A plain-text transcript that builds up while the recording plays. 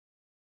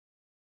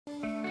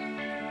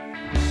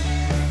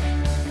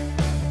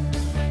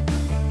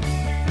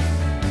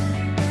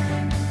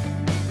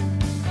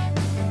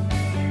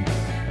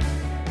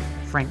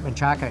Frank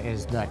Menchaca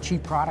is the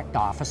Chief Product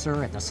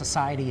Officer at the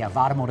Society of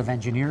Automotive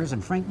Engineers.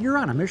 And Frank, you're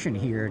on a mission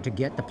here to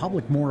get the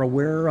public more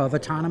aware of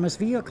autonomous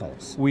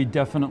vehicles. We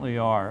definitely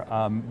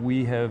are.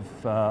 We have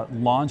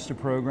launched a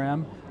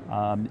program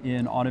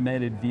in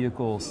automated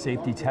vehicle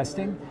safety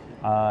testing.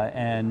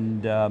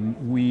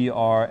 We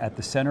are at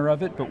the center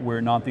of it, but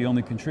we're not the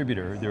only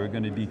contributor. There are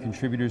going to be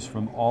contributors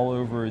from all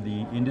over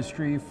the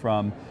industry,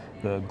 from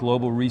the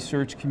global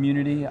research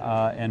community,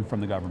 and from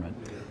the government.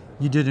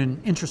 You did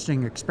an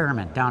interesting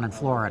experiment down in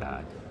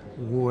Florida,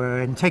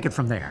 and take it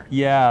from there.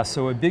 Yeah,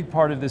 so a big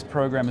part of this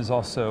program is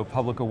also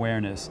public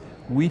awareness.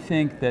 We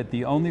think that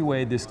the only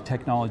way this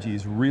technology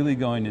is really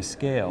going to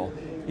scale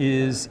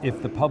is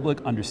if the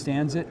public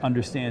understands it,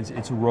 understands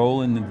its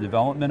role in the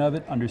development of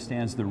it,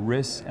 understands the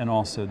risks and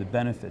also the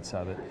benefits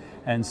of it.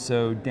 And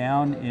so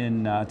down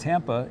in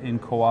Tampa, in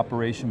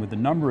cooperation with a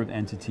number of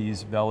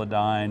entities,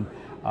 Velodyne,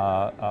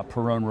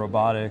 Perrone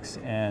Robotics,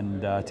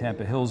 and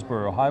Tampa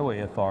Hillsborough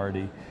Highway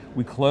Authority,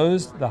 we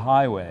closed the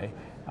highway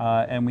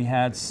and we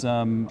had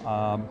some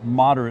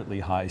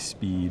moderately high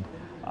speed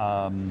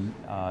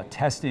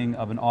testing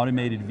of an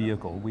automated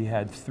vehicle. We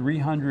had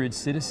 300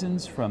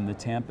 citizens from the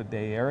Tampa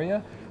Bay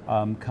area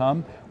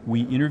come.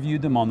 We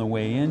interviewed them on the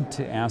way in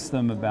to ask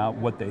them about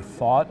what they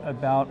thought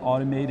about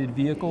automated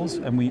vehicles,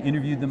 and we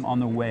interviewed them on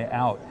the way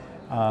out.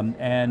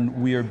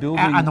 And we are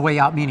building... On the way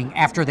out, meaning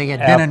after they had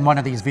been in one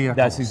of these vehicles.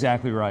 That's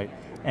exactly right.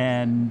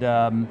 And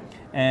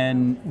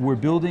we're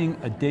building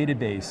a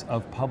database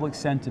of public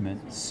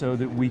sentiment so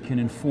that we can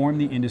inform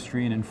the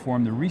industry and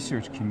inform the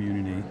research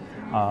community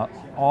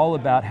all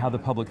about how the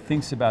public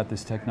thinks about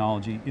this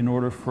technology in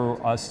order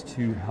for us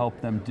to help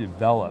them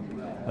develop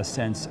a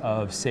sense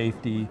of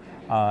safety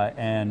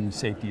and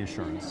safety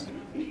assurance.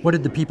 What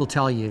did the people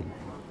tell you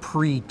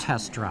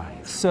pre-test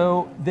drive?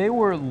 So they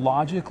were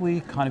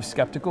logically kind of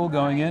skeptical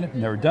going in. I've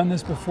never done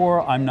this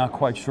before. I'm not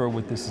quite sure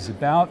what this is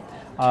about.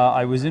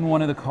 I was in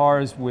one of the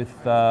cars with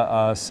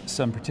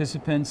some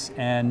participants,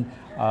 and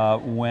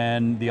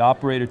when the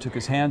operator took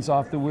his hands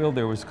off the wheel,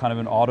 there was kind of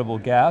an audible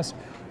gasp.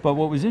 But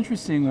what was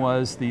interesting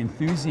was the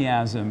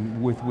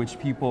enthusiasm with which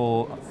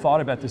people thought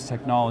about this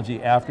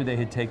technology after they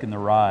had taken the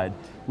ride.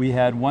 We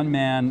had one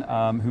man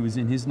who was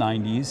in his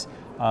 90s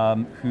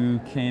who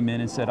came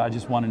in and said, "I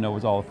just want to know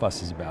what all the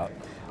fuss is about."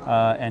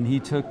 And he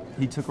took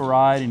a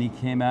ride, and he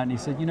came out and he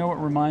said, "You know,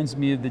 what reminds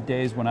me of the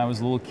days when I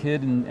was a little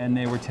kid and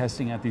they were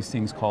testing out these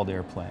things called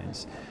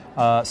airplanes."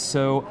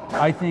 So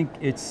I think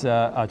it's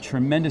a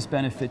tremendous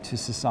benefit to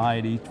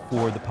society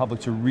for the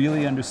public to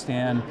really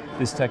understand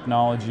this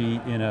technology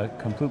in a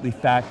completely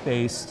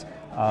fact-based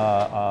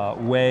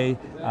way,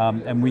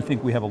 and we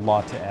think we have a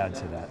lot to add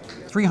to that.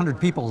 300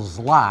 people is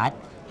a lot.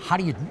 How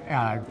do you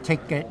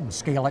take it and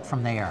scale it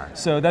from there?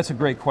 So that's a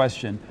great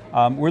question.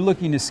 We're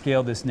looking to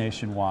scale this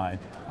nationwide.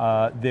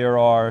 There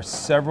are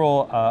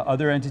several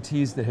other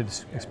entities that have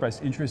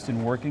expressed interest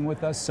in working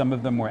with us. Some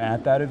of them were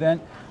at that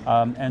event.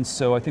 And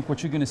so I think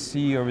what you're going to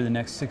see over the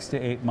next 6 to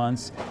 8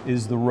 months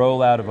is the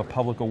rollout of a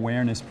public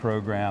awareness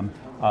program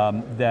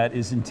that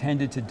is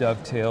intended to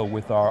dovetail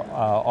with our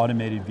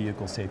automated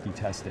vehicle safety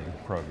testing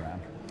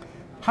program.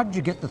 How did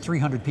you get the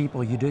 300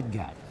 people you did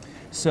get?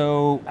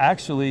 So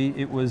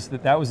actually,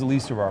 that was the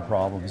least of our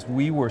problems.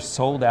 We were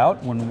sold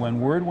out when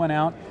word went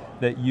out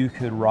that you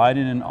could ride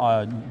in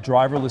a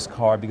driverless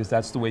car, because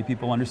that's the way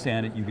people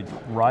understand it. You could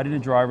ride in a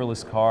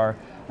driverless car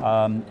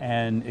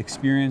and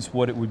experience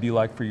what it would be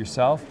like for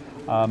yourself.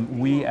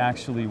 We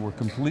actually were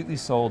completely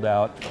sold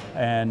out,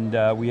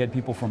 and we had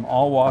people from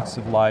all walks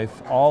of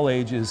life, all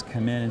ages,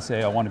 come in and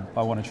say, I want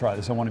to try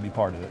this, I want to be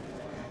part of it.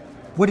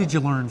 What did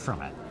you learn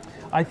from it?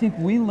 I think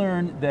we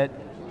learned that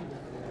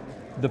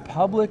the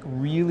public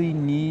really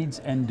needs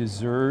and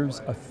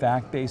deserves a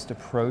fact-based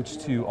approach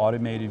to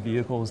automated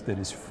vehicles that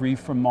is free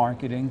from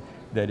marketing,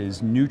 that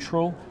is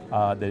neutral,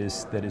 that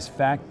is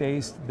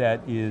fact-based, that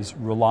is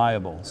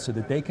reliable, so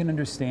that they can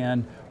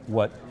understand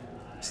what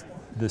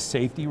the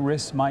safety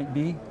risks might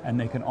be, and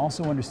they can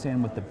also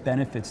understand what the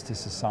benefits to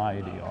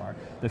society are.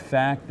 The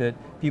fact that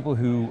people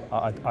who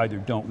either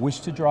don't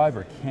wish to drive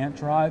or can't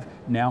drive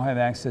now have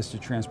access to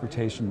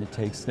transportation that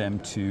takes them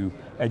to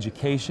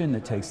education,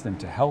 that takes them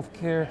to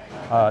healthcare,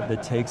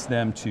 that takes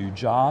them to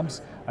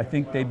jobs. I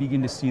think they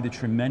begin to see the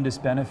tremendous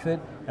benefit,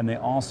 and they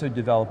also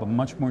develop a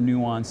much more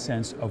nuanced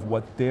sense of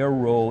what their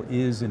role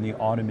is in the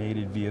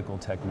automated vehicle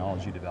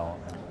technology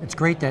development. It's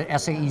great that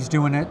SAE is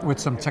doing it with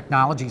some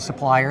technology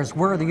suppliers.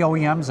 Where are the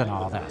OEMs in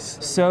all this?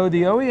 So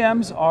the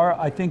OEMs are,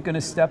 I think, going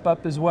to step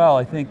up as well.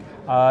 I think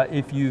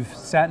if you've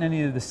sat in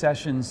any of the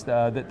sessions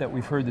that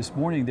we've heard this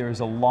morning, there is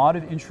a lot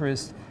of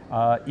interest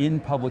in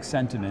public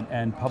sentiment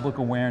and public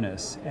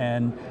awareness.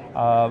 And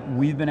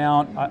I've been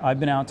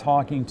out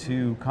talking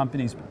to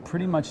companies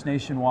pretty much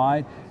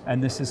nationwide,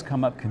 and this has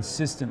come up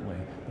consistently.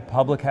 The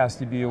public has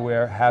to be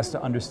aware, has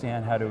to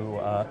understand how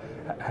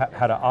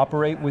to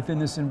operate within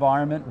this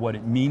environment, what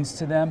it means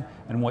to them,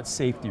 and what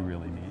safety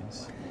really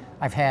means.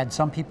 I've had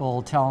some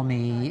people tell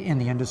me in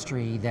the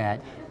industry that,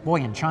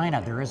 boy, in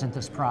China there isn't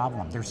this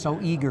problem. They're so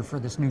eager for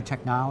this new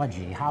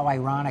technology. How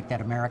ironic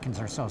that Americans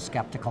are so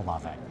skeptical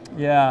of it.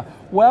 Yeah,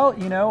 well,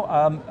 you know,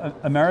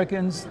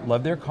 Americans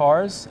love their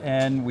cars,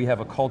 and we have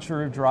a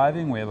culture of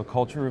driving, we have a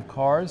culture of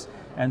cars,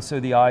 and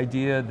so the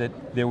idea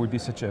that there would be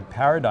such a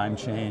paradigm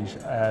change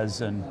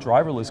as a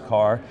driverless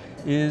car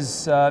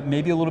is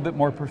maybe a little bit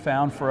more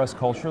profound for us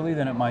culturally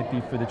than it might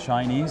be for the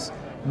Chinese.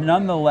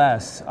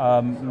 Nonetheless,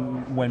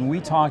 when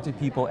we talked to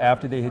people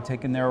after they had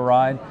taken their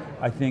ride,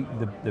 I think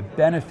the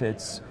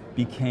benefits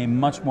became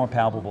much more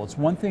palpable. It's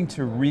one thing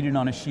to read it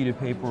on a sheet of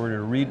paper or to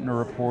read it in a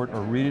report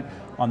or read it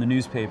on the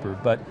newspaper,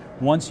 but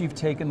once you've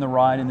taken the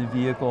ride in the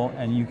vehicle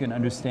and you can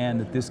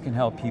understand that this can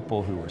help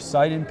people who are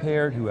sight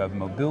impaired, who have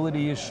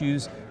mobility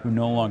issues, who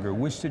no longer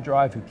wish to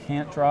drive, who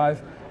can't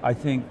drive, I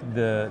think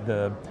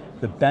the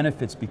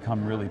benefits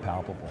become really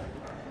palpable.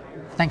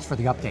 Thanks for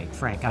the update,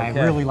 Frank. Okay.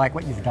 I really like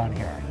what you've done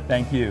here.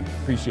 Thank you,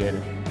 appreciate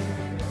it.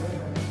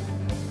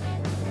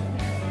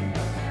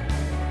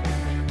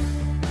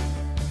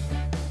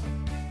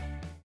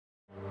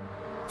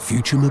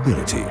 Future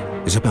mobility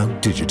is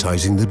about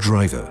digitizing the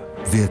driver,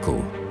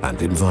 vehicle,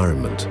 and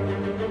environment.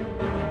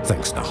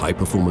 Thanks to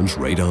high-performance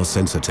radar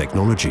sensor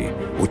technology,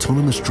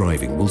 autonomous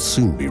driving will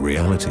soon be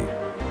reality.